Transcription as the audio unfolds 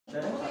Hi,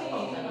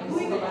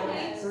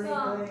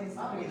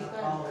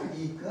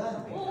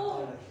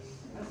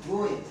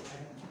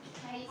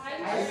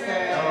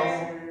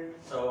 sir.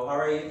 So how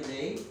are you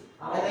today?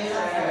 Okay,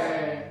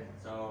 sir.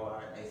 So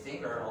I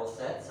think we're all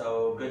set.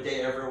 So good day,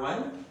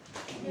 everyone.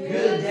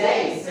 Good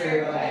day,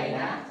 Sir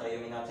Bagayna. So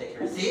you may now take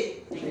your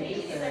seat.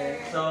 Thank you,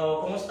 sir.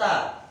 So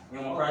kumusta?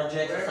 Yung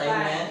project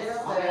assignment?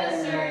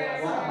 Yes,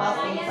 sir.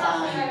 Passing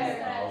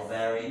time. Oh,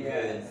 very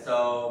good.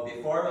 So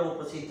before we will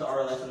proceed to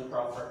our lesson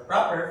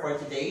proper for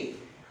today,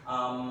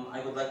 I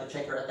would like to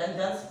check your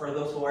attendance. For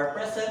those who are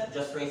present,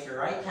 just raise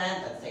your right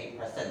hand and say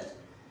present.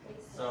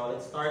 So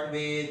let's start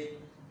with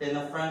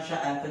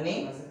Francia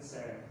Anthony. Present,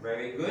 sir.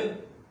 Very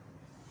good.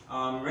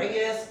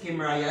 Reyes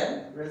Kim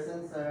Ryan.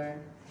 Present, sir.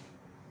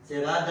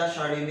 Sirada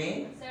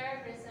Sharime.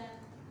 Sir, present.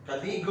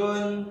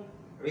 Kadigon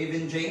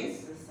Raven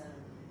James. Present.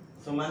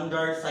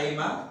 Sumandar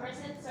Saima.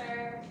 Present,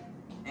 sir.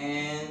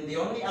 And the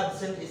only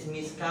absent is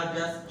Miss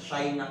Cagas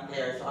Shaina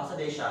Claire. So asa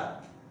day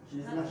siya?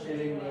 She's not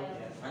sharing work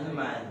yet. Ano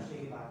man?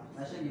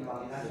 Nasa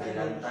ibang.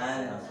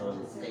 Silantan. So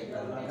let's take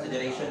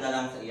consideration na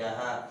lang sa iya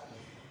ha.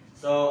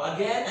 So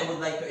again, I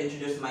would like to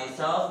introduce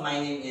myself. My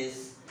name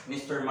is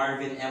Mr.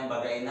 Marvin M.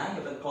 Bagayna.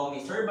 You can call me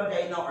Sir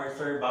Bagayna or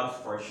Sir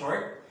Bugs for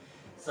short.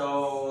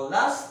 So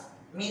last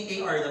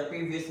meeting or the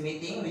previous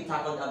meeting, we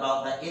tackled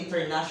about the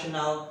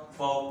international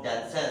folk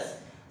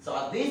dances. So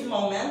at this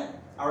moment,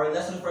 our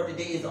lesson for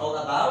today is all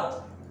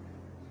about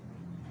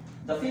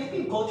the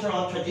Philippine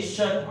cultural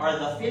tradition or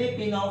the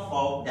Filipino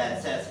folk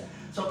dances.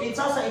 So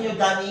kinsa sa inyo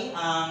gani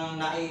ang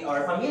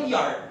or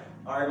familiar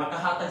or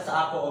makahatag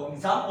sa ako og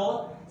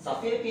example sa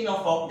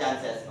Filipino folk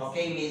dances?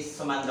 Okay, Miss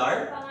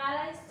Sumandar?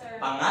 Pangalay, sir.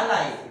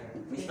 Pangalay.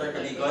 Mr.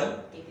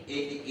 Kaligon?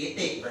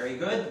 Itik. Very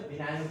good.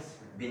 Binanos.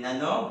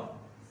 Binanog.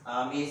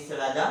 Miss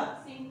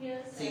Sirada?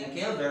 Singkil, sir.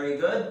 Singkil. Very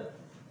good.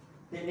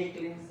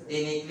 Tinikling.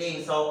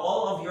 Tinikling. So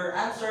all of your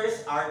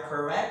answers are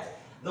correct.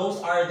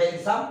 Those are the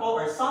example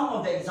or some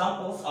of the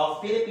examples of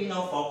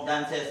Filipino folk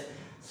dances.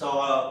 So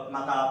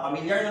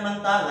makapamilyar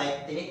naman ta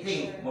like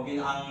tinikling.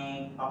 Mugin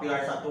ang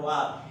popular sa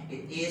tuwa.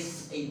 It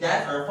is a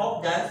dance or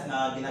folk dance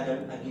na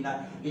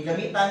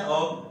gigamitan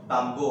og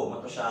bamboo.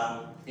 Mato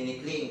siyang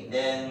tinikling.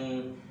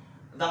 Then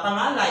the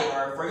pangalay,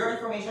 or for your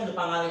information, the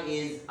pangalay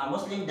is a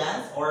Muslim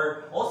dance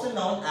or also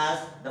known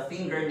as the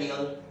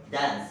fingernail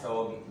dance.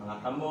 So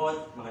mga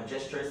kamot, mga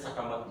gestures sa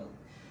kamot.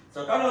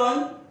 So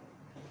karon,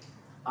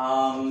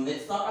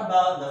 let's talk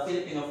about the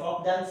Filipino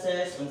folk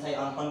dances, unsay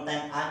ang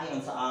content ani,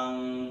 unsa ang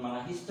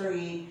mga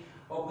history,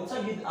 o unsa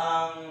gyud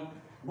ang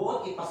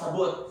buot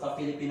ipasabot sa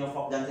Filipino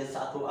folk dances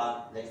sa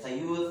atoa, like sa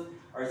youth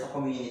or sa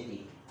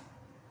community.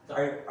 So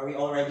are we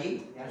all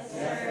ready? Yes,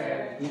 Yes,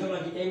 sir. Dino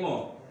magitay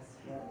mo.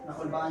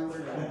 Nakulbaan ko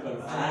lang.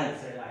 Nakulbaan.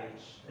 Sir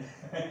Laich.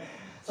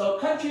 So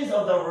countries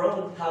of the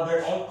world have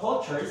their own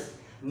cultures,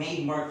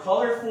 made more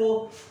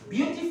colorful,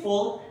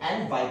 beautiful,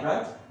 and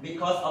vibrant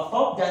because of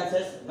folk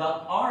dances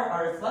that are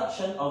a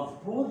reflection of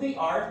who they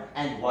are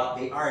and what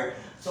they are.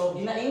 So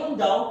ginaingon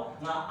daw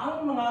nga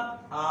ang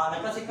mga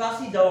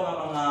nagklase-klase daw nga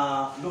mga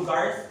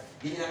lugar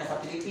dili na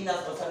sa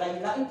Pilipinas o sa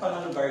lain-lain pa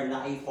nga lugar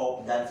na ay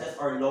folk dances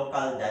or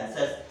local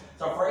dances.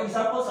 So for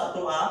example sa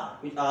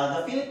atoa,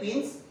 the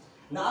Philippines,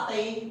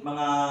 naatay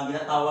mga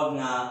ginatawag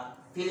nga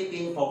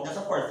Philippine folk dance,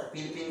 of course,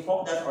 Philippine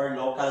folk dance or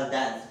local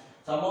dance.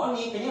 So mo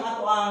ni kini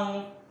ato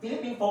ang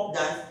Philippine folk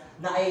dance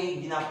na ay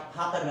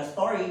ginahatag na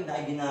story, na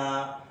ay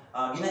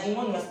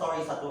ginaingon nga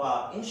story sa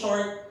tuwa. In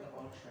short,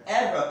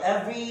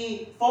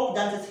 every folk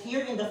dances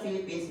here in the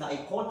Philippines na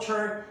ay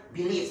culture,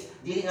 beliefs.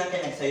 Dili na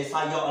kay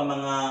nagsayo-sayo ang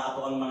mga ato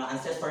ang mga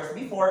ancestors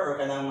before or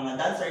kanang mga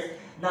dancers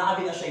na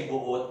abi na siya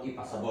buot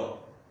ipasabot.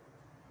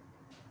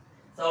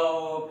 So,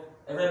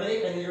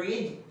 everybody, can you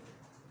read?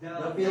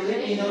 The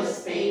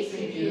Filipinos pay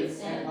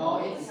tributes and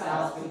owe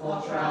itself to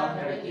cultural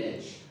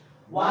heritage.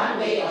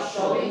 One way of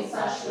showing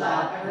such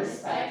love and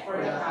respect for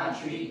the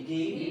country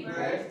gave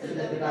birth to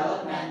the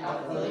development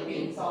of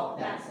Philippine folk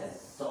dances.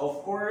 So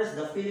of course,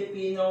 the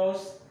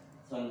Filipinos,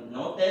 so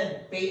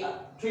noted, pay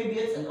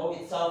tributes and owe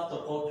itself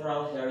to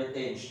cultural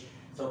heritage.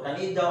 So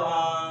kani daw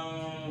ang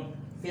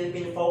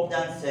Philippine folk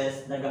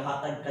dances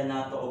nagahatag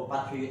kanato og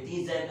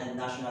patriotism and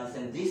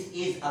nationalism. This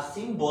is a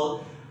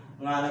symbol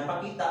nga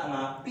nagpakita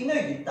nga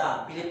Pinoy gyud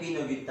ta,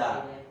 Pilipino gyud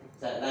ta.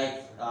 So,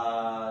 like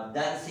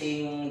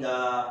dancing the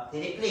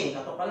tinikling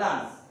kato pa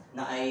lang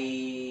na ay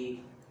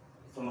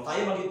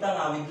sumasayo magyud ta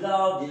nga with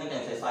love, di na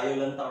kay sayo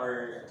lang ta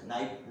or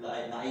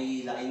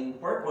lain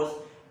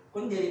purpose,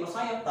 kundi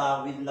masayo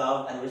ta with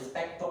love and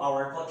respect to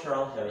our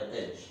cultural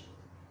heritage.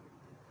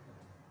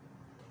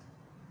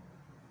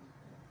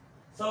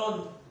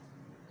 So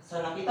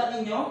nakita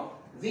ninyo,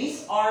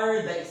 these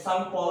are the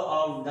example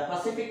of the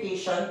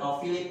classification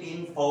of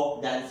Philippine folk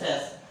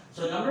dances.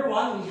 So number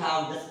one, we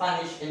have the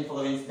Spanish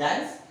influence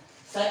dance.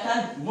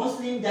 Second,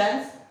 Muslim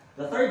dance.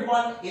 The third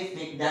one,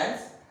 ethnic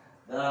dance.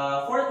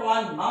 The fourth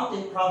one,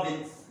 mountain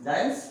province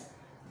dance.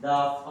 The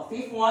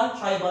fifth one,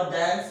 tribal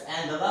dance.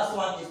 And the last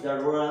one is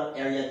the rural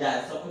area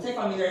dance. So kung sa'yo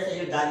familiar sa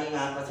iyo galing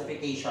ang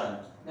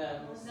classification?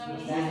 The Muslim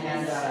Muslim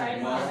dance.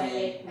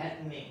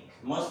 ethnic.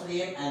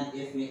 Muslim and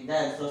ethnic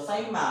dance. So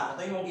Saima,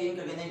 ito yung game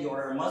ka ganyan, you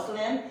are a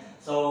Muslim.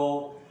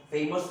 So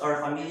famous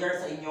or familiar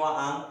sa inyo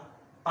ang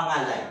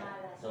pangalan.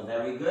 So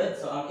very good.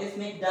 So ang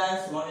ethnic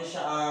dance, mo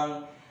siya ang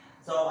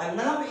so I'm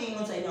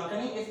nalapiingon sa inyo, ang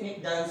kaning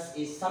ethnic dance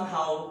is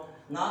somehow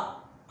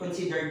not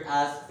considered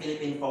as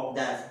Philippine folk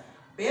dance.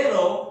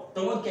 Pero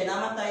tungod kay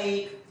naman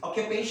tay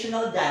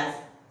occupational dance,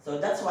 so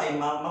that's why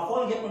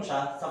ma-fall gyud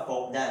siya sa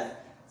folk dance.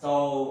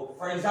 So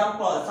for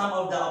example, some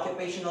of the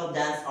occupational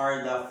dance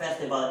are the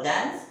festival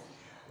dance,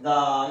 the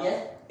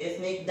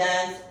ethnic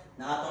dance,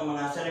 na atong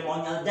mga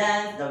ceremonial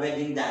dance, the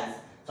wedding dance.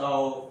 So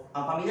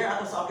ang familiar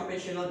ato sa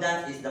occupational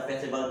dance is the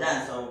festival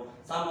dance. So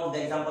some of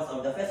the examples of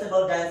the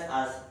festival dance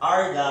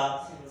are the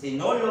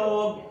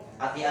sinulog,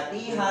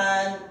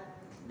 ati-atihan,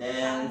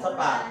 then sa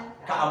pa,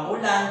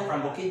 kaamulan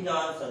from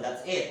Bukidnon. So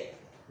that's it.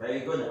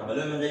 Very good.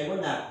 Nakabalon man dayon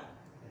muna.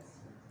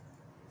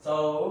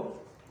 So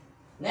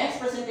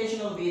next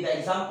presentation will be the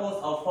examples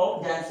of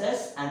folk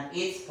dances and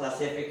its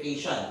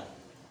classification.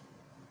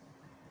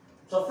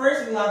 So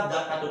first we have the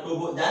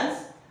Katutubo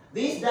dance.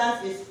 This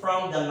dance is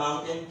from the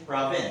Mountain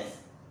Province.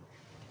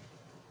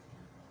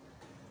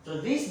 So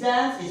this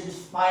dance is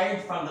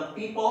inspired from the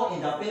people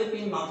in the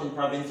Philippine mountain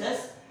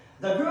provinces.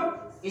 The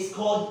group is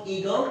called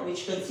Eagle,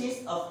 which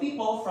consists of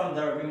people from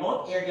the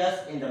remote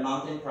areas in the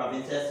mountain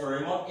provinces. So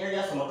remote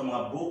areas, so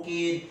mga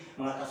bukid,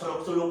 mga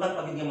kasulok-sulukan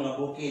pag yung mga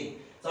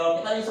bukid.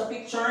 So kita niyo sa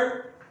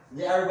picture,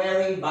 they are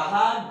wearing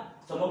bahag.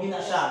 So mo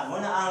gina siya.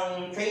 Muna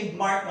ang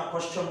trademark na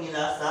costume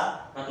nila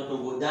sa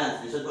Katutubo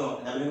dance. Lisod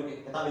ko,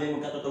 katabili mo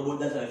Katutubo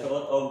dance sa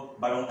suot o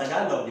barong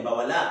Tagalog, di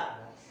ba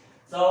wala?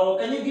 So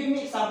can you give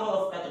me example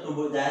of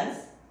Katutubo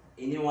dance?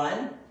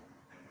 Anyone?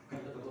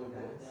 Katutubo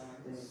dance.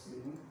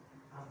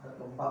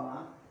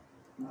 Banga.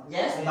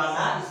 Yes,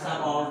 banga is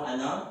some of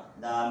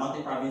the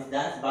mountain province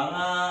dance.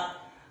 Banga,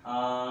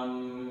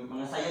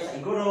 mga sayo sa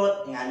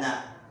igurot,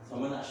 ingana.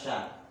 So muna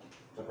siya.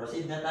 So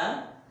proceed na ta.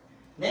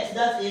 Next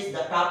dance is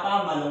the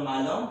Kapa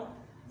Malong-Malong.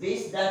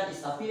 This dance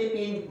is a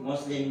Philippine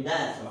Muslim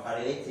dance. So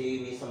makarelate si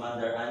Miss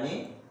Samandar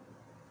Ani.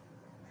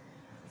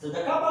 So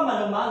the Kapa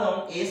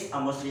Malong-Malong is a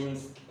Muslim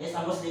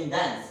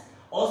dance,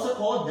 also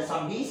called the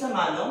Sambisa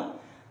Malong.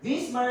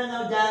 This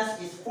Maranao dance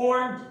is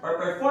formed or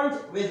performed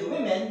with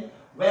women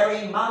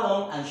wearing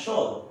malong and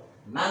shawl,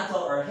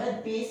 mantle or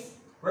headpiece,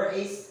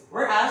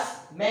 whereas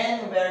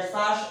men wear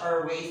sash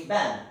or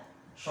waistband,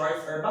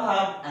 shorts or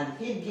bahag, and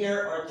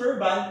headgear or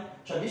turban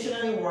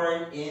traditionally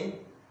worn in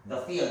the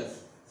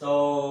fields.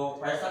 So,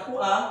 para sa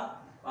kuha,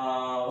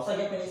 usag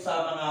yapon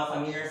sa mga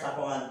familiar sa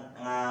kuha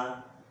nga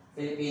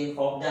Philippine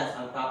folk dance,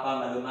 ang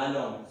Kapa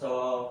Malong-Malong. So,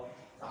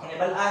 akong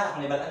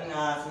ibalaan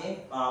nga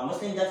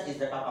Muslim dance is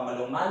the Kapa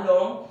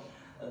Malong-Malong,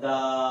 the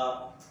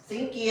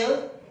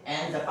Singkil,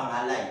 and the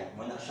Pangalay.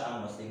 Muna siya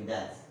ang Muslim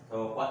dance.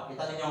 So,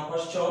 kita ninyo ang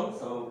costume.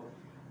 So,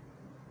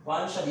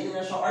 siya, dito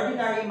na siya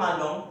ordinary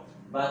malong,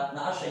 but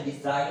naa siya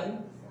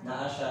design,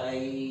 naa siya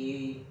ay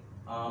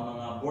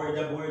mga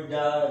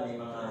borda-borda, may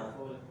mga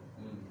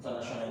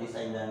sana siya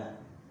na-design na.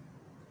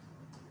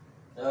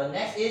 So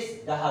next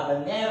is the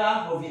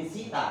Habanera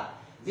Jovencita.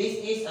 This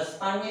is a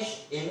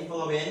Spanish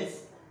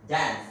influence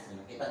dance.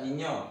 Nakita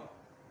ninyo.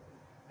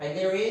 Can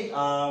you read,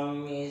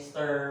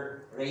 Mr.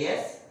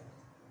 Reyes?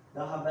 The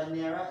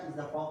habanera is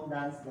a folk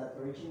dance that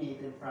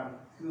originated from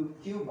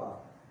Cuba.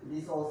 It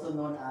is also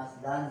known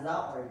as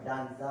danza or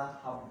danza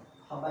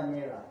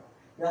habanera.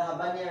 The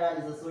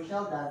habanera is a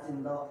social dance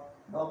in the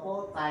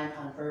local time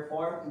and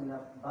performed in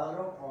a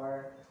ballroom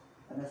or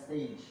on a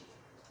stage.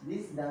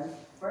 This dance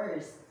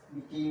first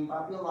became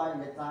popular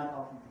in the time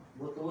of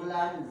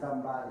Butulan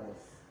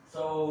Zambales.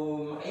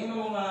 So,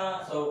 ayun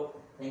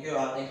thank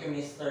you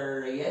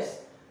Mr.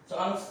 Reyes. So,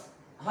 ang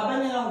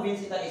Habanera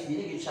Jovencita is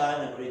dili gid siya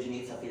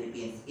nag-originate sa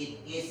Philippines. It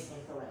is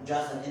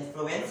just an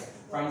influence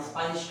from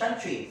Spanish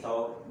country.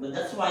 So, but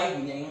that's why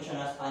ginaingon siya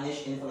nga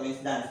Spanish influence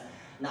dance.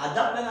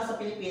 Na-adapt na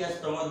sa Pilipinas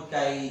tungod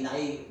kay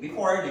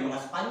before may mga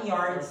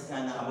Spaniards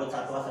nga naabot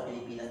sa ato sa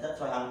Pilipinas. That's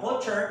why ang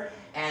culture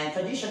and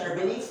tradition or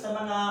beliefs sa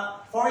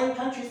mga foreign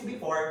countries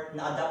before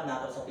na-adapt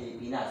nato sa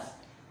Pilipinas.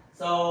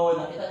 So,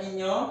 nakita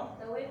ninyo?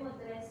 The way mo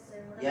dress,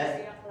 sir.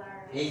 Yes.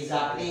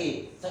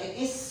 Exactly. So, it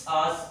is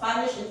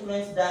Spanish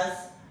influence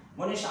dance.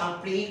 Muna siya ang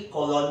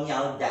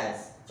pre-colonial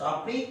dance. So,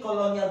 ang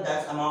pre-colonial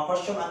dance, ang mga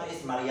costume ato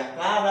is Maria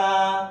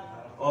Clara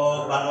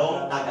o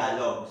Barong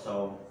Tagalog.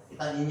 So,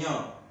 kita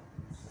ninyo.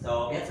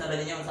 So, gets na ba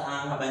ninyo sa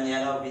ang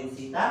Habanera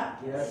Jovencita?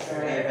 Yes,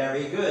 sir. Okay,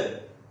 very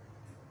good.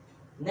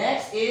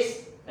 Next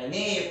is,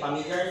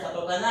 familiar sa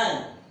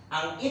tutanan.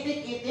 Ang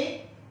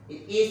itik-itik,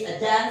 it is a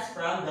dance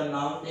from the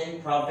Mountain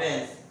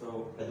Province.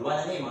 So,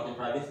 kadua na Mountain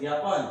Province,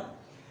 Japon.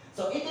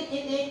 So,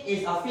 itik-itik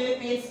is a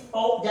Philippines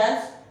folk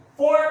dance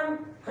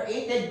form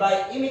created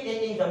by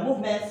imitating the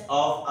movements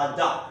of a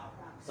duck.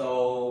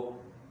 So,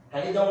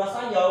 kani daw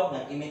masayaw,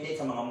 nag-imitate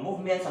sa mga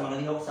movements, sa mga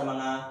lihok, sa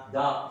mga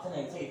duck.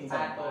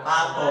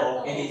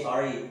 Pato. Okay,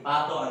 sorry.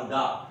 Pato and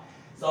duck.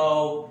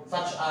 So,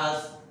 such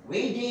as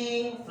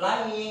wading,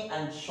 flying,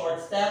 and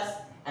short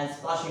steps, and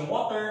splashing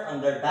water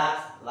on their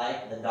backs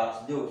like the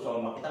ducks do.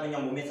 So, makita mo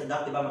yung movement sa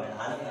duck, di ba?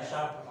 Maghanap na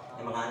siya.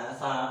 Yung mga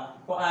sa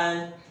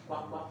kuan.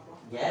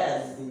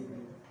 Yes.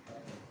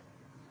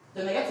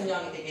 So, nagets niyo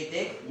ang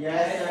itik-itik?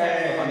 Yes,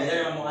 sir.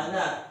 Familiar mo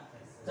ana.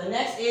 So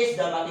next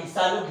is the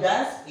matigsalog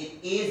dance.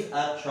 It is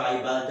a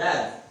tribal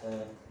dance.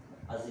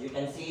 As you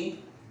can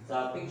see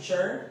sa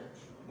picture,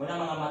 muna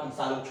mga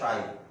matigsalog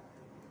tribe.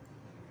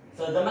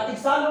 So the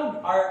matigsalog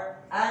are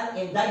an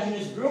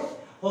indigenous group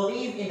who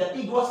live in the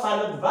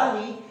Tigwa-Salog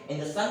Valley in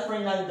the San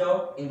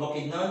Fernando in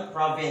Bukidnon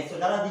province. So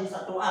dara din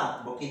sa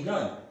Tuang,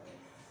 Bukidnon.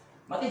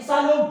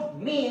 Matigsalog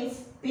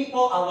means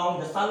people along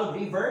the Salog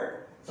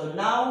River, so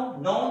now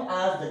known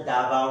as the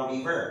Davao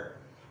River.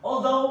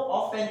 Although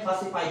often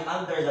classified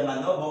under the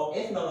Manobo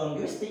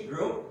ethno-linguistic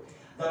group,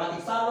 the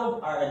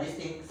Matigsalog are a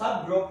distinct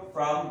subgroup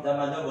from the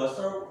Manobo.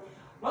 So,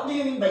 what do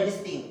you mean by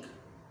distinct?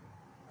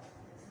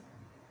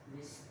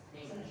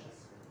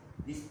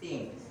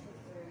 Distinct.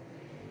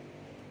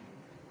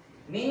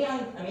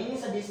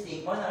 Meaning sa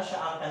distinct, wala siya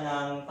ang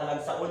kanang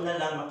talagsaon na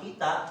lang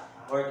makita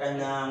or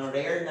kanang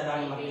rare na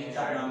lang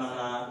makita ng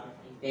mga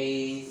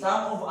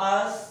some of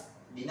us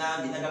di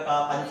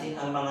nagakapansin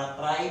ang mga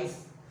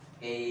tribes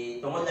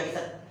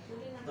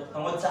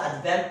tungod sa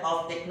advent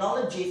of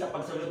technology, sa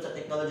pagsulod sa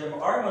technology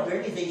or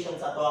modernization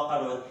sa ato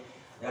karon,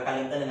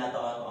 nakakalimtan na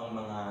nato ang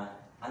mga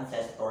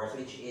ancestors,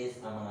 which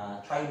is ang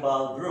mga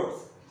tribal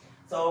groups.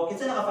 So,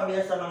 kinsa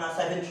naka-familiar sa mga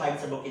 7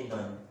 tribes sa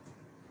Bukidnon?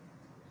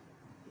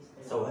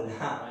 So,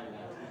 wala.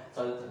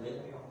 So,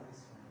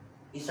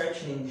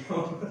 i-search ninyo.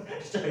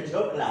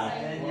 Joke lang.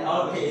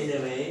 Okay,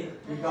 anyway.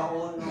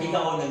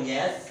 Higaonon,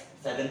 yes.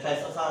 7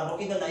 tribes. So, sa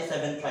Bukidnon ay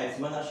 7 tribes.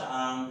 Muna siya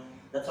ang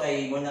that's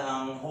why muna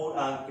ang whole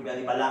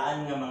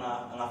balaan ng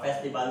mga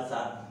festival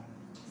sa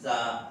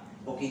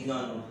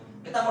Bukidnon.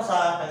 Kita mo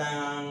sa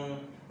kanang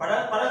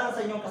para lang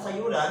sa inyong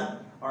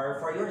kasayuran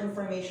or for your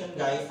information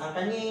guys, ang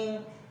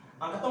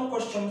katong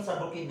costume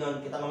sa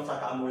Bukidnon, kita mo sa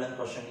kaamulan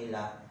costume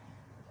nila.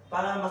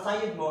 Para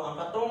masayod mo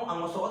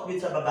ang musuot gid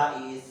sa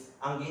babae is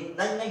ang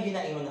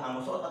ginaingon ang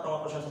musuot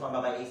atong costume sa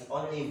babae is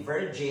only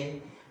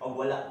virgin o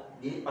wala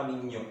dili pa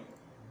minyo.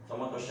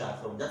 So mo to siya.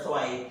 So that's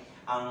why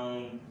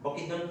ang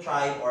Bukidnon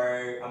tribe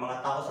or ang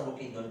mga tao sa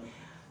Bukidnon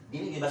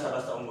dili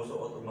basta-basta ang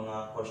musuot og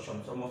mga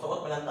costume. So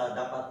musuot pa lang ta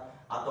dapat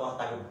ato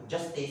ang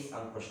justice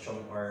ang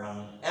costume or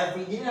ang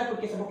every dili na pud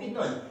sa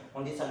Bukidnon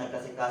kundi sa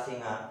nagklase-klase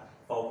nga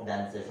folk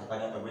dances sa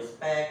tagang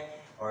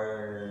respect or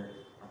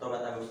ato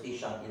nga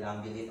justice ang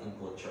ilang belief and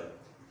culture.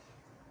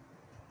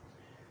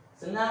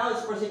 So now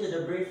let's proceed to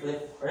the brief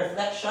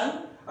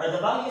reflection or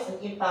the values and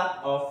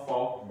impact of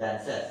folk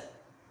dances.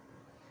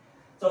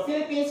 So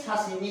Philippines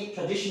has unique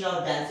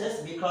traditional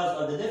dances because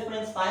of the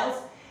different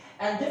styles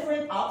and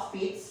different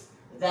outfits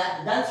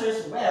that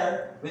dancers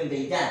wear when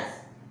they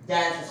dance.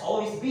 Dance has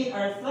always been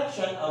a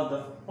reflection of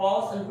the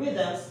pulse and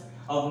rhythms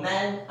of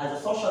man as a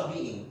social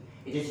being.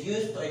 It is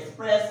used to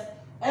express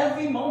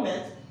every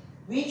moment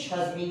which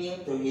has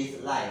meaning to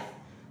his life.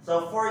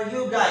 So for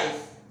you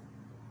guys,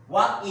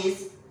 what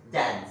is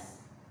dance?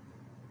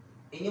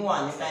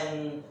 Anyone, you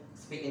can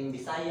speak in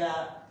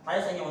Bisaya. Para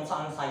sa inyo,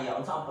 unsa ang saya?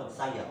 Unsa ang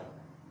pagsayaw?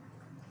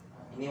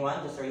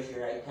 Anyone? Just raise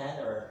your right hand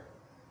or...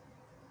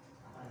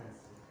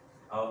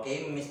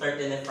 Okay, Mr.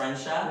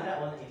 Tenefrancia?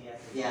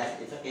 Yes,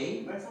 it's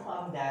okay. First of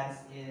all,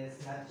 dance is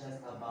not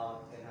just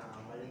about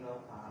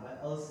malingaw pa, but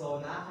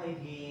also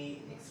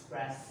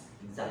express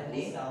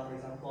Exactly. yourself. For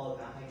example,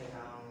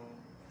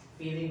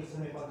 feeling gusto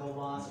mo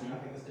ipagawa, so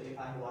gusto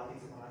ipahiwatig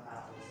sa mga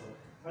tao. So,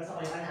 first of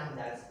all, ang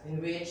dance, in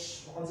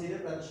which consider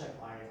natin siya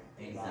art.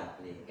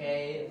 Exactly.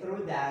 Okay,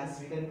 through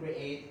dance, we can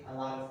create a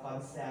lot of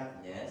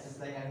concept. Yes. Just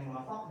like ang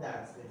mga folk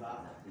dance, di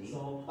ba? Exactly.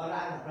 So,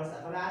 para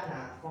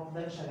folk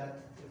dance siya na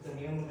ito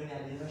yung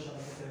mga dito siya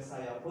kasi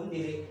sayaw.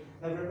 Kundi,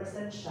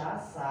 nag-represent siya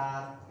sa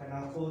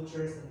kanang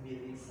cultures and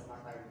beliefs sa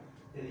mga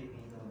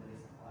Filipino.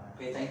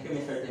 Okay, thank you,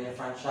 Mr.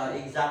 Tenefrancia.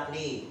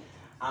 Exactly.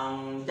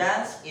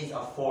 Dance is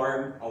a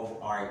form of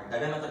art.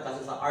 Dagan man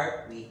kasi sa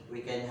art, we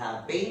can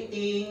have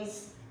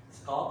paintings,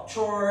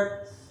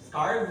 sculpture,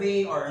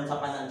 carving, or unsa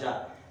pa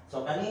nandiyan.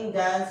 So, kaning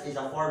dance is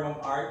a form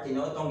of art.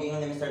 Tinuotong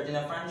gingon ni Mr.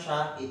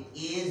 Tenefrancia, it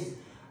is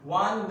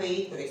one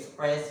way to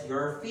express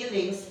your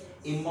feelings,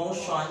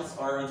 emotions,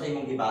 or unsa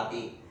imong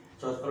gibati.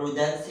 So, through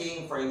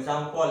dancing, for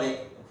example,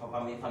 like,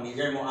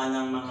 familiar mo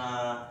anang mga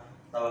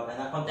tawag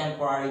na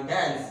contemporary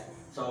dance.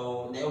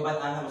 So, naiuban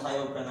ana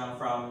masayog ka nang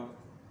from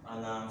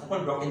sa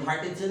broken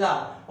hearted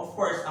sila. Of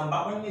course, ang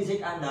background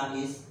music ana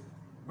is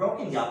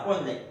broken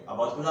gyapon, like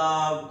about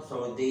love.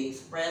 So, they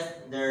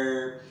express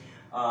their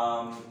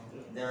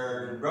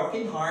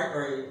broken heart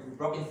or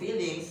broken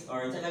feelings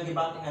or sa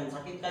nagibatingan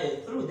sakit kayo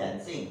through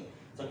dancing.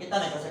 So kita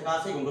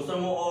nagkasakasi kung gusto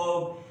mo og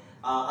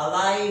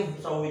alive,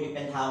 so you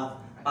can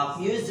have pop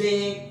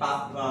music,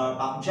 pop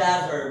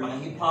jazz or mga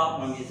hip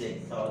hop mga music.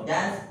 So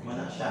dance mo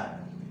na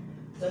siya.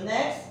 So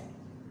next,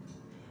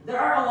 there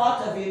are a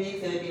lot of unique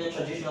Filipino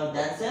traditional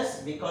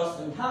dances because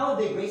of how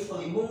they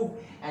gracefully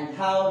move and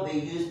how they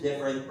use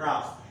different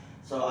props.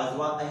 So as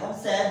what I have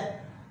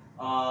said,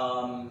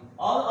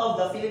 all of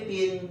the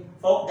Philippine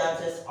folk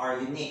dances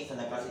are unique. So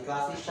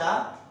nagklase-klase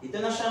siya. Ito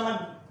na siya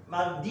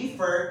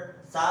mag-differ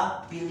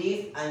sa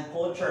belief and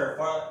culture.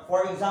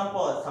 For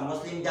example, sa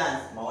Muslim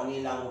dance, mao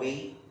nilang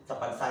way sa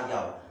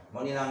pagsayaw,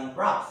 mao nilang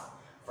props.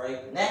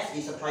 Next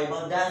is sa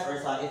tribal dance or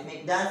sa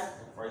ethnic dance.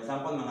 For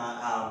example, mga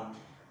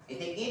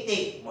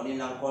itik-itik, mao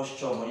nilang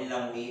costume, mao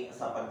nilang way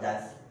sa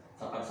pagdance,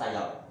 sa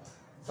pagsayaw.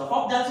 So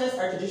folk dances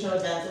are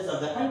traditional dances of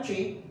the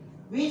country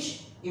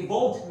which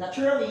evolved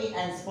naturally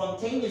and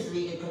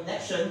spontaneously in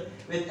connection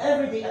with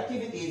everyday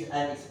activities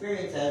and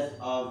experiences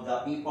of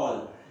the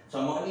people. So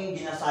mao ning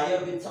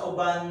ginasayaw gid sa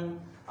uban,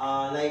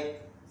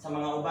 like sa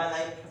mga uban,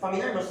 like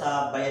familiar mo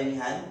sa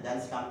Bayanihan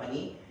Dance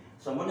Company.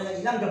 So mo na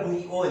ilang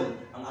gabuhion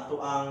ang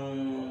ato ang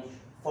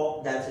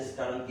folk dances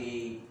karon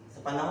kay sa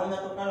panahon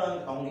nato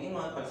karon kung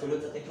giingon pagsulod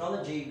sa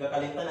technology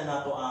gakalimtan na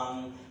nato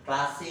ang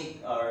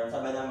classic or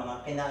sa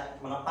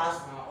mga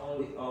past,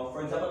 for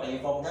example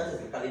kay folk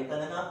dances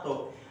gakalimtan na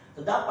nato.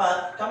 So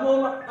dapat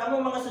kamo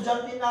mga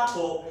estudyante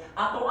nako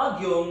ato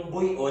agyong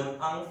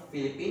buhion ang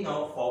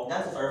Filipino folk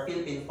dances or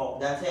Philippine folk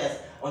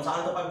dances.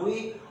 Unsa ang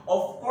pagbuhi?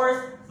 Of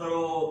course,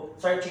 through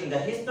searching the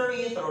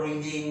history, through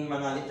reading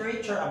mga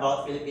literature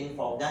about Philippine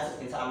folk dances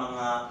kinsa ang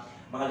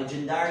mga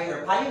legendary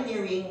or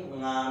pioneering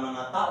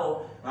mga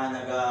tao nga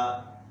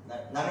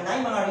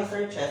naganay mga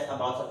researches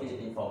about sa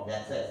Philippine folk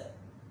dances.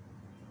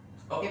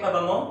 Okay pa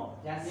ba mo?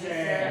 Yes,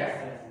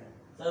 sir.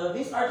 So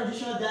these are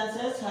traditional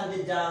dances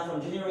handed down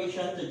from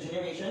generation to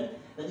generation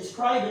that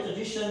describe the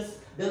traditions,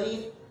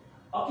 belief,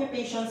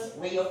 occupations,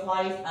 way of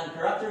life, and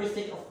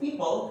characteristic of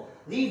people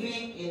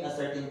living in a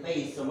certain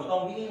place. So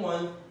matong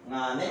biingon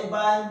nga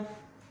nauban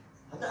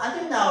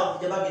until now,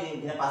 di ba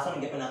ginapasa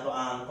man gyapon nato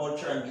ang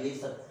culture and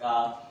beliefs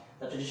sa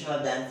traditional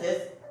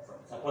dances.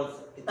 Sa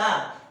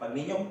kita, pag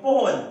ninyo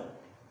umpuhon,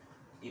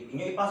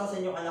 inyo ipasa sa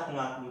inyong anak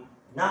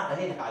nga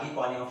kani nakaagi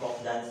ko ani ang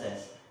folk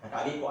dances.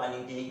 Nakaagi ko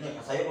aning tiniknik.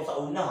 Kasayo ko sa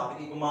una,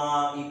 hapit ko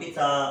maipit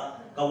sa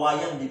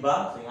kawayan, di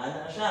ba? So, yung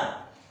na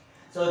siya.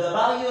 So, the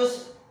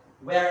values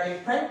were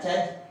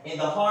imprinted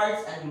in the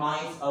hearts and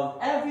minds of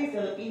every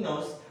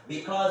Filipinos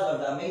because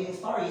of the amazing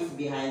stories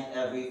behind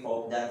every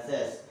folk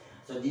dances.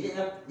 So, dili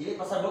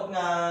pasabot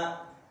nga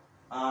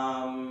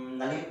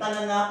nalimtan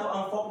na nato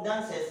ang folk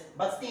dances,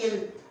 but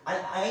still,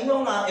 I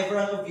know nga every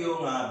one of you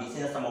nga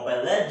busy na sa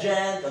Mobile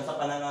Legends, o sa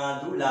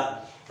panang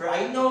dula, pero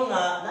I know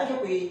nga,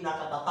 nagyo po'y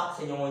nakatatak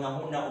sa inyong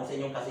unang-una o sa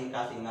inyong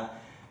kasing-kasing nga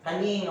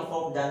kani nga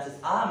folk dances,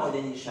 mo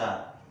din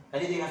siya.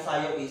 Kani din nga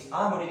sayo is,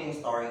 mo din yung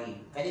story.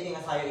 Kani din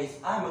nga sayo is,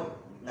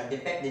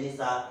 nag-depict din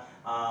sa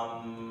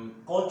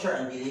culture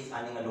and beliefs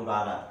aning nga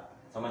lugara.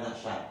 Sama na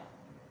siya.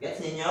 Gets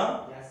ninyo?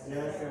 Yes,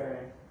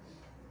 sir.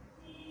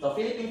 So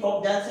Philippine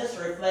folk dances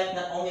reflect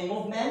not only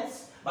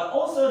movements, but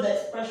also the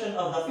expression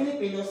of the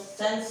Filipinos'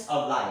 sense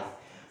of life.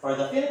 For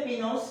the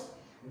Filipinos,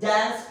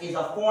 dance is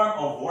a form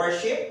of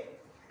worship,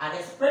 an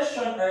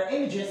expression or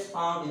images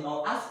found in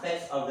all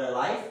aspects of their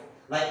life,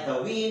 like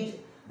the wind,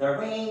 the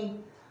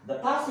rain, the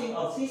passing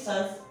of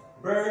seasons,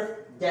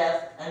 birth,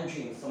 death, and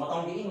dreams. So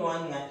matong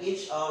giingon nga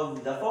each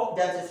of the folk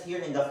dances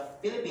here in the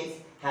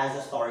Philippines has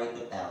a story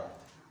to tell.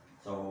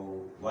 So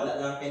wala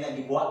lang kayo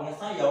nagibuhat nga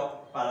sayo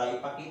para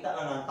ipakita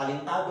nga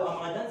talentado ang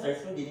mga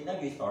dancers kung dili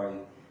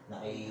nag-story. Na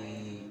ay,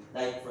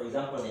 like for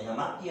example, na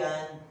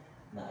namatyan,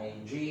 na ay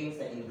dreams,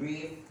 na in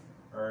grief,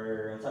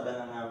 or sabi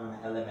na nga mga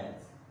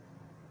elements.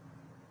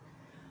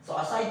 So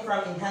aside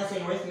from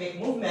enhancing rhythmic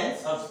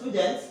movements of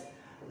students,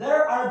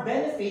 there are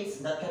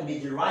benefits that can be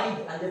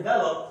derived and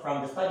developed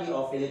from the study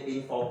of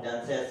Philippine folk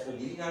dances. So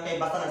dili nga kay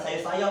basta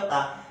nagsayo-sayaw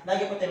ta,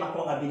 lagi po tayo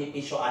makuha nga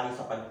benepisyo ani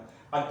sa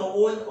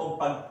pagtuon o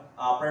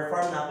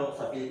pag-perform nato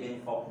sa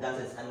Philippine folk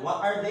dances. And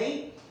what are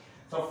they?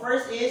 So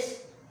first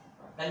is,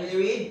 can you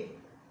read?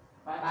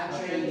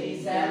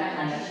 Patriotism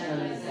and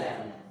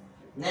nationalism.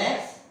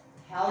 Next.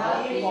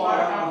 Healthy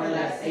form of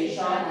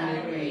relaxation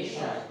and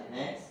recreation.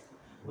 Next.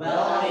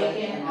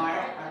 Well-awakened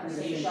art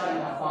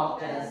appreciation of folk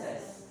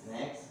dances.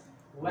 Next.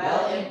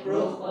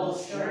 Well-improved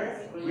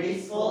posture,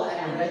 graceful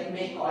and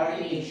rhythmic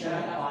coordination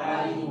of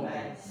body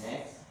movements.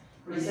 Next.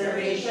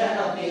 Preservation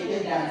of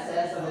native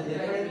dances of the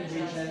different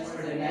regions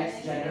for the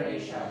next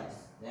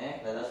generations.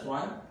 Next. The last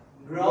one.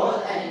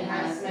 Growth and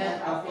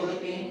enhancement of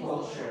Philippine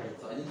culture.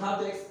 So I didn't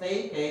have to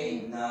explain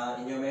kay na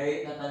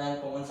enumerate na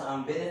tanan kung unsa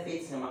ang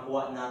benefits na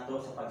makuha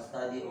nato sa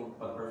pag-study o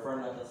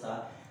pag-perform nato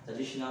sa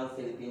traditional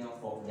Filipino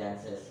folk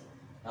dances.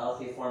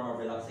 Healthy form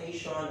of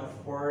relaxation, of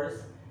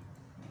course.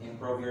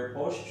 Improve your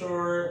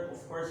posture.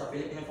 Of course, sa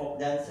Filipino folk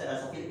dances,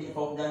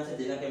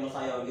 di lang kayo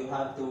masayaw, you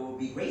have to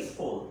be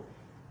graceful.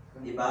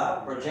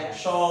 Diba?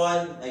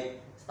 Projection, like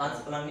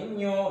stance pa lang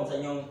ninyo, unsa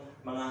inyong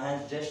mga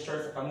hand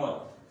gestures sa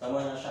kamot. Tama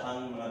na siya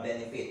ang mga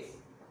benefits.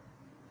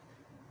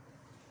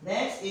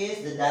 Next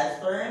is the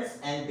dance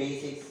turns and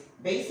basic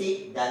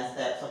dance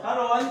steps. So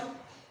karon,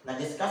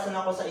 na-discuss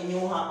na ako sa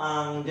inyo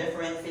ang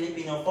different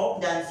Filipino folk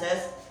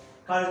dances.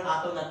 Karon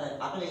ato na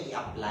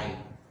i-apply.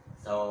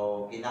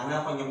 So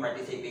kinahanglan ko yung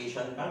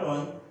participation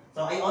karon.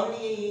 So I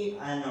only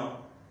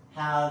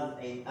have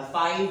a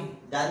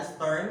 5 dance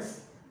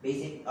turns,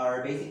 basic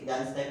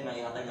dance step na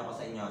ihatag na ko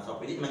sa inyo. So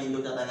pwede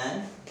manindot na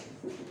tanan.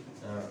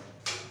 So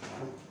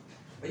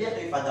Pwede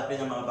ito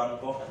ipadapin ng mga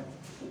bangko.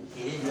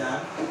 Kilid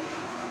lang.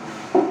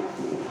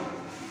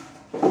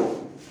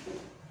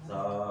 So,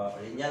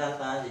 linya lang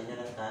ta, linya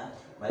lang ta.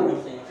 Balik mo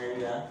sa inyong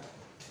area.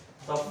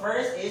 So,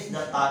 first is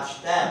the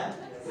touch step.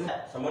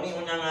 So, muna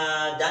yung unang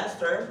dance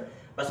term.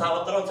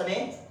 Pasawat ron sa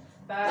ni?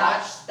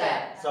 Touch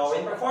step. So,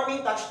 when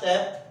performing touch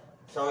step,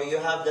 so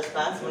you have the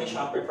stance, muna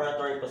siya ang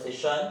preparatory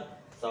position.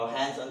 So,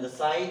 hands on the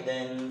side,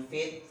 then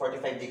feet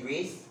 45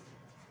 degrees.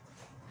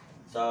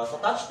 So, sa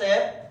touch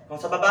step,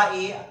 kung sa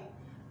babae,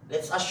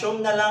 let's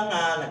assume na lang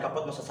na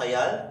nagkapot mo sa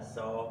sayal.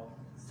 So,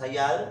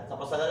 sayal.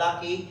 Tapos sa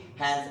lalaki,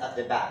 hands at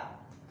the back.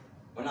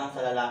 Una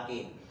sa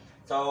lalaki.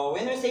 So,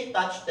 when we say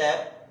touch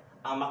step,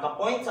 ang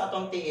makapoint sa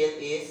atong tiil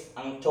is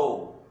ang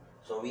toe.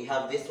 So, we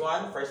have this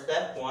one. First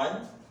step,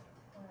 1.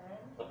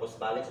 Tapos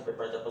balik sa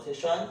preparatory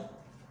position.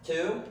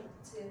 2.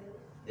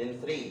 Then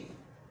 3.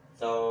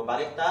 So,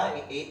 balik ta.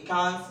 8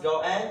 counts.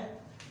 Go and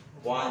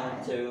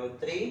 1,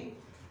 2, 3.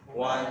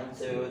 1,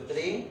 2,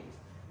 3.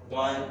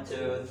 1,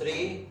 2,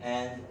 3.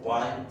 And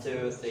 1,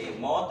 2,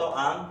 3. Mo to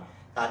ang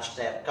touch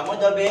step. Kamu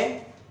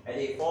dabe?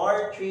 Ready?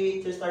 4,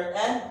 3, 2, start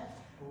and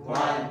 1,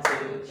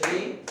 2,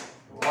 3.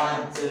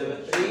 1,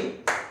 2,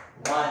 3.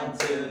 1,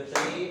 2,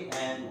 3.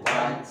 And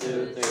 1,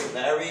 2, 3.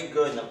 Very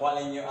good. Nakuha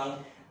ninyo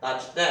ang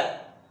touch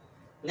step.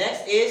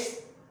 Next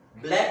is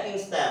blacking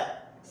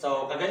step.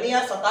 So,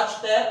 kaganiya sa touch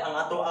step, ang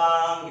ato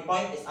ang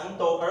i-point is ang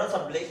toe. Karon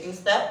sa blacking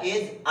step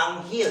is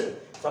ang heel.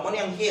 So, mo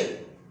ni ang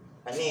heel.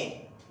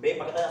 Ani. Be,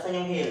 pakita sa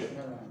inyong heel.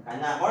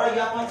 Ana. More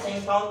gyapon,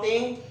 same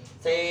counting,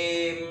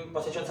 same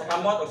position sa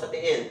kamot o sa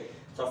tiil.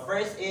 So,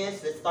 first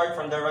is, let's start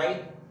from the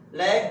right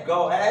leg.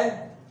 Go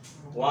and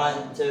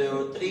 1,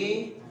 2,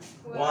 3.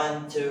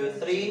 1,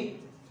 2, 3.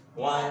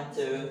 1,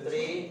 2,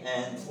 3.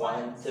 And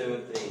 1,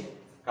 2,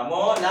 3. Come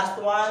on, last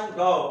one.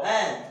 Go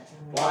and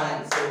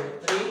 1,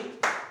 2, 3.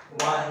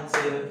 1,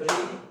 2, 3.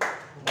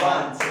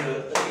 1,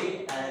 2,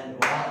 3. And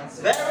 1,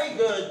 2. Very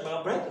good, mga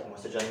break. Mga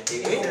estudyante.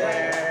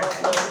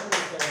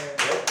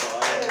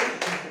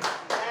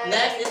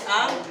 Next is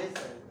ang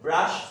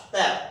brush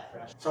step.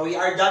 So we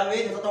are done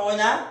with ito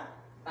na.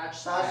 Touch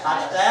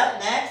step.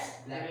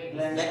 Next.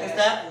 Next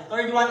step.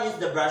 Third one is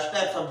the brush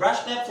step. So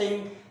brush step,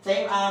 same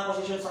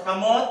position sa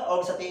kamot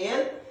o sa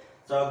tiil.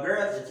 So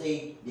girls, let's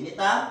say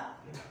dinita.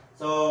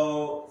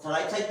 So sa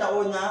right side ta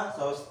una.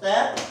 So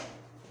step.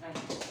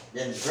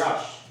 Then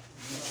brush.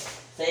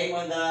 Same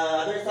on the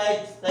other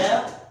side.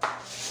 Step.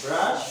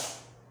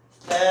 Brush.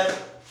 Step.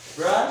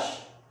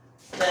 Brush.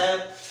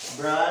 Step.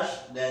 Brush.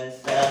 Then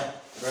step.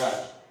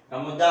 Brush.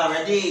 Come down.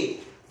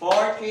 Ready?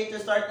 4, 3 to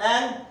start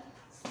and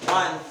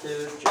 1,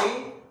 2,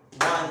 3.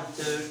 1,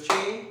 2,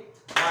 3.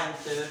 1,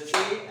 2,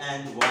 3.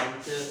 And 1,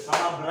 2.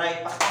 Mga bright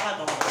pa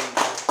ka.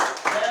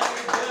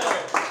 Very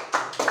good.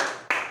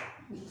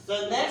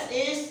 So next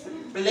is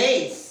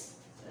place.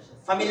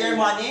 Familiar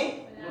mo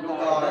ani?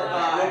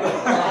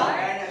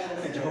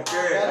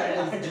 Joker.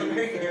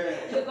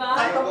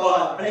 Sakto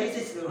po. Place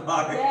is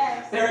lugar.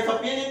 Yes. Pero sa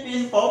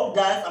Philippine folk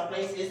dance, ang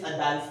place is a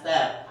dance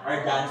step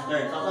or dance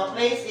turn. So sa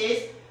place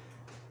is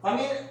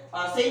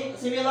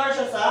similar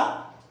siya sa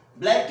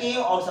blacking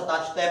o sa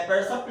touch step.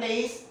 Pero sa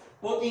place,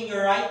 putting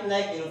your right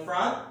leg in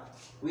front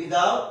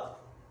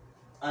without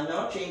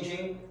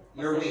changing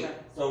your weight.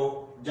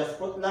 So just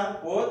put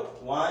 1,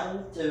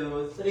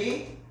 2,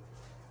 3.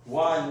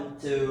 1,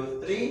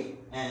 2, 3.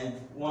 And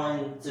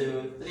 1,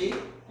 2, 3.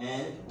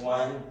 And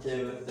 1,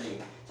 2, 3.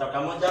 So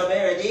kamu daw,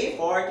 ready?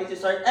 4, 3 to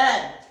start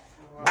and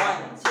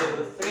 1,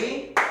 2,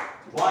 3.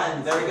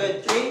 1, very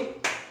good. 3.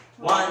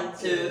 1,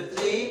 2,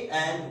 3.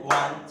 And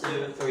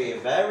 1, 2, 3.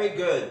 Very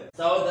good.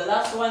 So the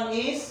last one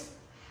is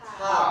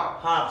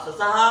hop. So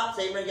sa hop,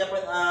 same rin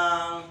yapon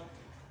ang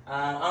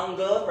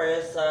angle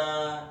para sa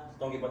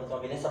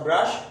sa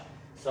brush.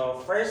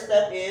 So first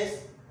step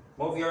is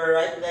move your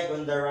right leg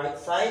on the right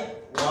side.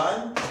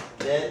 1,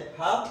 then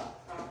hop.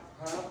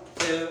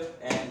 2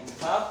 and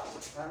hop.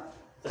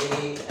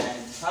 3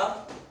 and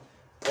hop.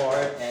 4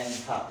 and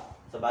hop.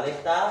 So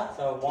balik ta.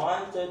 So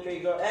 1, 2,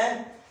 3, go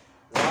and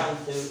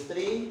 1, 2,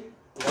 3.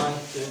 1,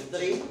 2,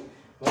 3.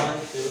 1,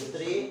 2,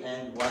 3.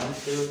 And 1,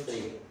 2,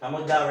 3. Come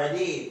on down.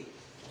 Ready?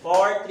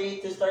 4,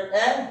 3 to start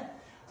and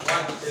 1,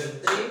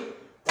 2, 3.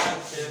 1,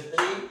 2,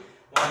 3.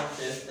 1,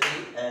 2,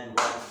 3. And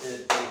 1,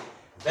 2, 3.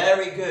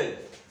 Very good.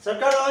 So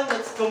karon,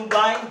 let's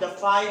combine the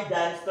 5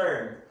 dance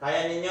term.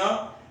 Kaya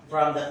ninyo?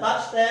 From the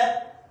touch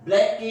step,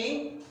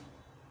 blacking,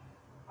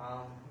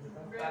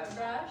 brush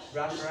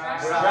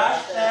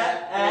step,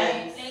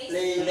 and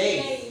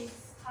place.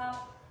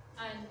 Hop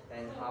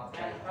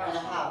and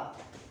hop.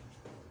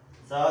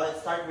 So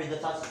let's start with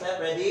the touch step.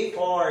 Ready?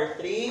 4,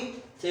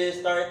 3, 2,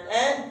 start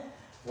and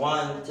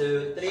 1,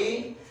 2,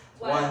 3.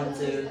 1,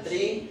 2,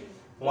 3.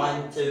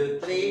 1, 2,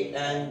 3.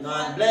 And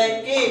 1,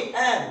 blacking.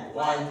 And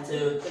 1,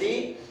 2,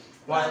 3.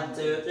 1,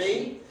 2,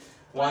 3.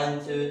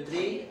 1, 2,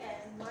 3.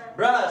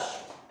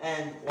 Brush.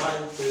 And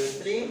 1,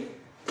 2, 3.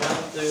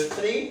 1, 2,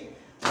 3.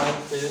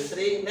 1, 2,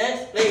 3.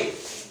 Next,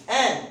 place.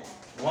 And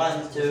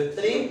 1, 2,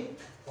 3.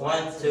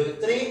 1, 2,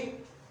 3.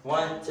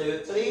 1,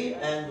 2, 3.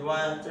 And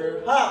 1,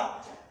 2,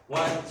 hop.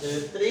 1,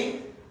 2,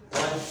 3. 1,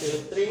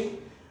 2, 3.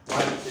 1,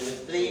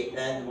 2, 3.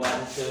 And 1,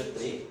 2,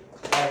 3.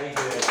 Very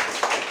good.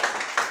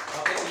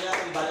 Okay, kaya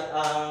ibalik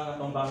ang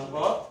atong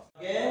bangko.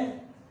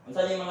 Again, kung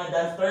saan yung mga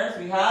dance terms,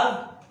 we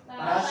have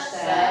Touch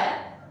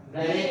step,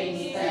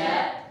 breaking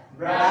step,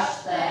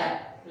 brush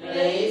step,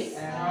 place,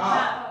 and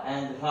hop.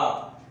 and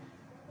hop.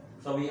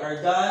 So we are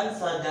done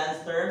sa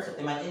dance terms. So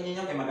timanin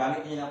ninyo kay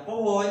magamit niyo ng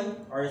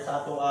puhon or sa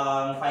ato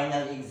ang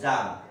final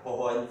exam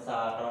puhon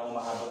sa karong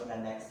umaabot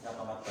na next na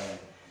term.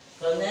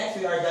 So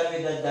next we are done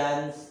with the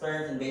dance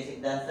terms and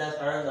basic dances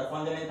or the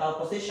fundamental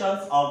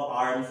positions of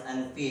arms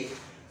and feet.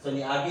 So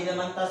niagi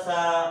naman ta sa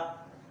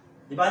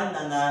di ba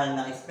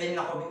na-explain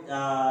na ko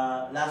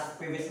last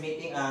previous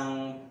meeting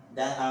ang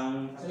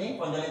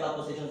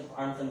fundamental positions of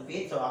arms and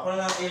feet. So ako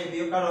na lang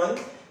i-review karon.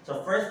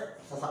 So first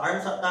sa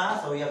arms ta,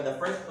 so we have the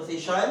first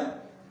position,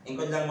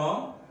 ingkod lang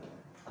mo.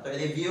 Ato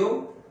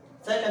i-review.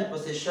 Second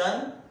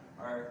position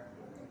or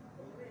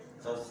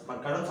so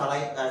magkaron sa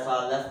right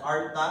sa left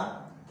arm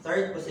ta.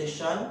 Third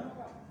position.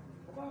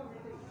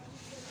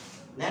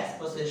 Next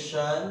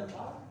position.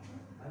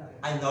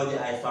 I know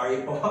that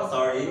sorry po,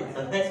 sorry.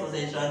 So next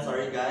position,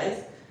 sorry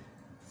guys.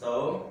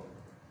 So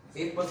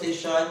fifth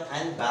position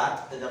and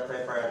back to the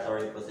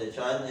preparatory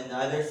position in the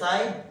other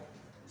side.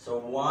 So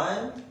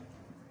 1,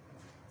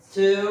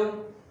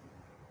 2,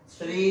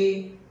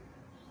 3,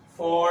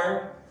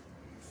 4,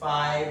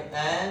 5,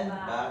 and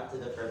back to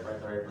the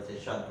preparatory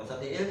position. Kung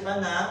sa tiil pa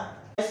na,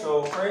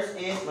 so first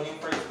is, maging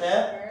first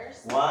step.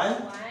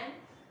 1,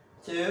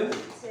 2,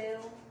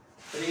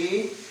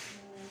 3,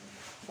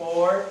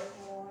 4,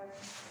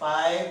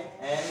 5,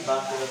 and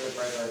back to the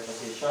preparatory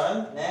position.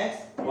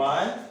 Next, 1,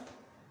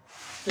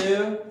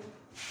 2,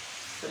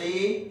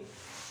 3,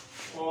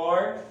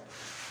 4,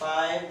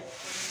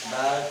 5,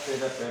 back to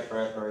the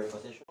preparatory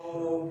position.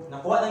 So,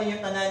 nakuha na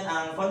ninyo tanan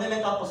ang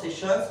fundamental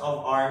positions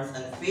of arms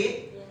and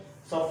feet.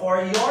 So,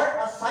 for your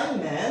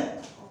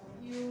assignment,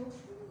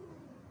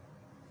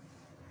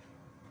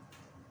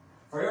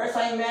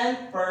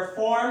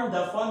 perform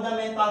the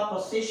fundamental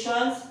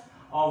positions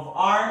of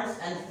arms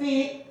and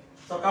feet.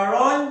 So,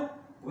 karon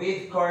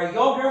with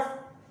choreography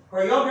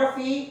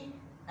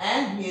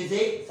and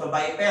music. So,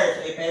 by pair.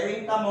 So,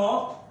 i-pairing ta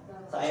mo.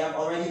 So, I have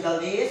already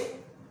the list.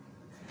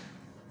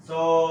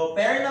 So,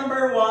 pair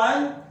number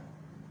 1,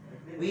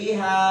 we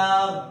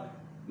have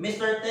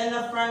Mr.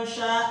 Tena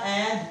Francia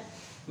and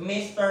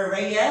Mr.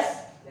 Reyes.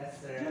 Yes,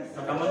 sir.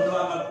 So, kamundo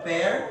ang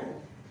mag-pair.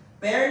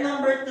 Pair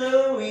number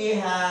 2, we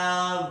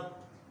have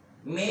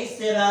Miss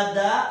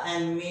Sirada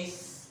and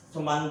Miss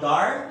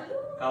Sumandar.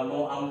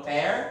 Kamu ang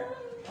pair.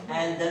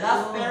 And the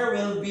last pair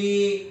will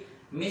be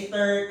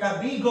Mr.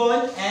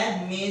 Kabigon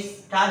and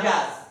Miss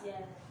Kagas.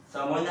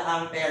 So, muna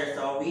ang pair.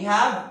 So, we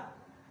have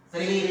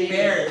 3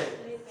 pairs.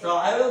 So,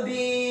 I will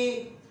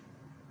be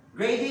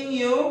grading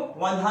you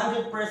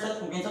 100%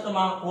 kung kinsa ito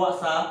makakuha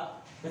sa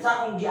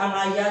akong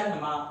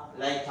giangayan na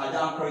like tsada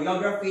ang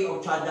choreography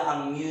o tsada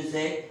ang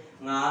music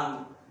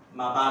nga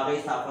mabagay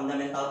sa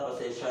fundamental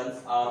positions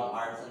of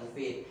arms and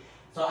feet.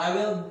 So, I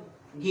will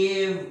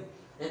give,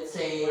 let's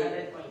say,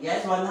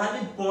 100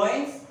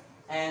 points.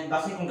 And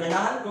basi kung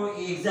ganahan ko,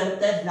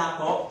 i-exempted na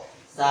ako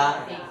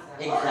sa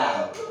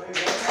exam.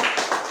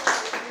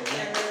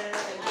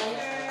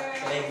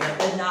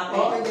 Exempted na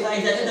ako. So,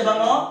 exempted na ba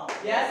mo?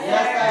 Yes, Yes,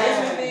 sir. this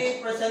will be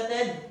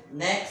presented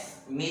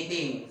next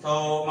meeting.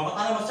 So,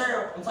 makutanong mo,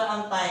 sir, kung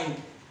saan ang time?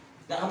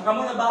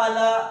 Kamo na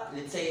bahala,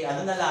 let's say,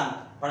 ano na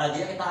lang, para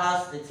di na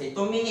itaas, let's say,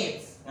 2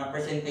 minutes na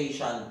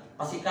presentation.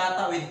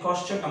 Pasikata with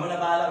costume, kamo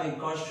na bahala with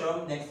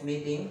costume next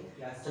meeting.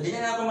 Yes. So, di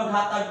na ako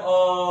maghatag o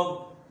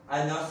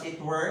seat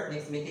work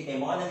next meeting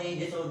kay mo.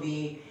 This will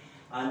be,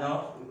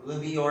 will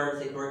be your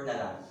seat work na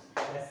lang.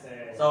 Yes,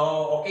 sir. So,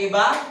 okay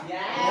ba?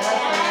 Yes, sir.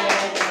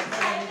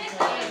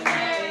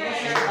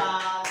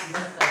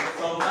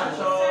 So much.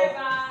 So,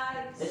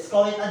 let's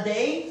call it a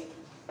day.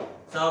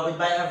 So,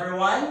 goodbye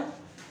everyone.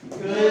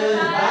 Goodbye.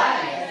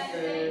 Yes,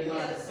 sir.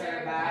 Yes, sir.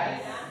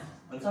 Bye.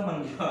 What's up,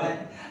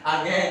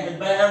 again,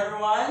 goodbye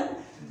everyone.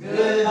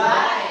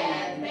 Goodbye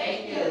and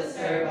thank you,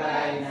 sir.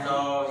 Bye.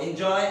 So,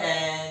 enjoy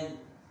and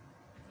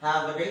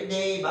have a great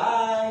day.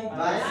 Bye.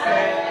 Bye, sir.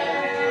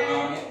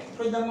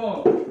 Pwede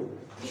mo.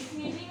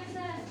 Meeting na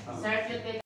sir. Sir,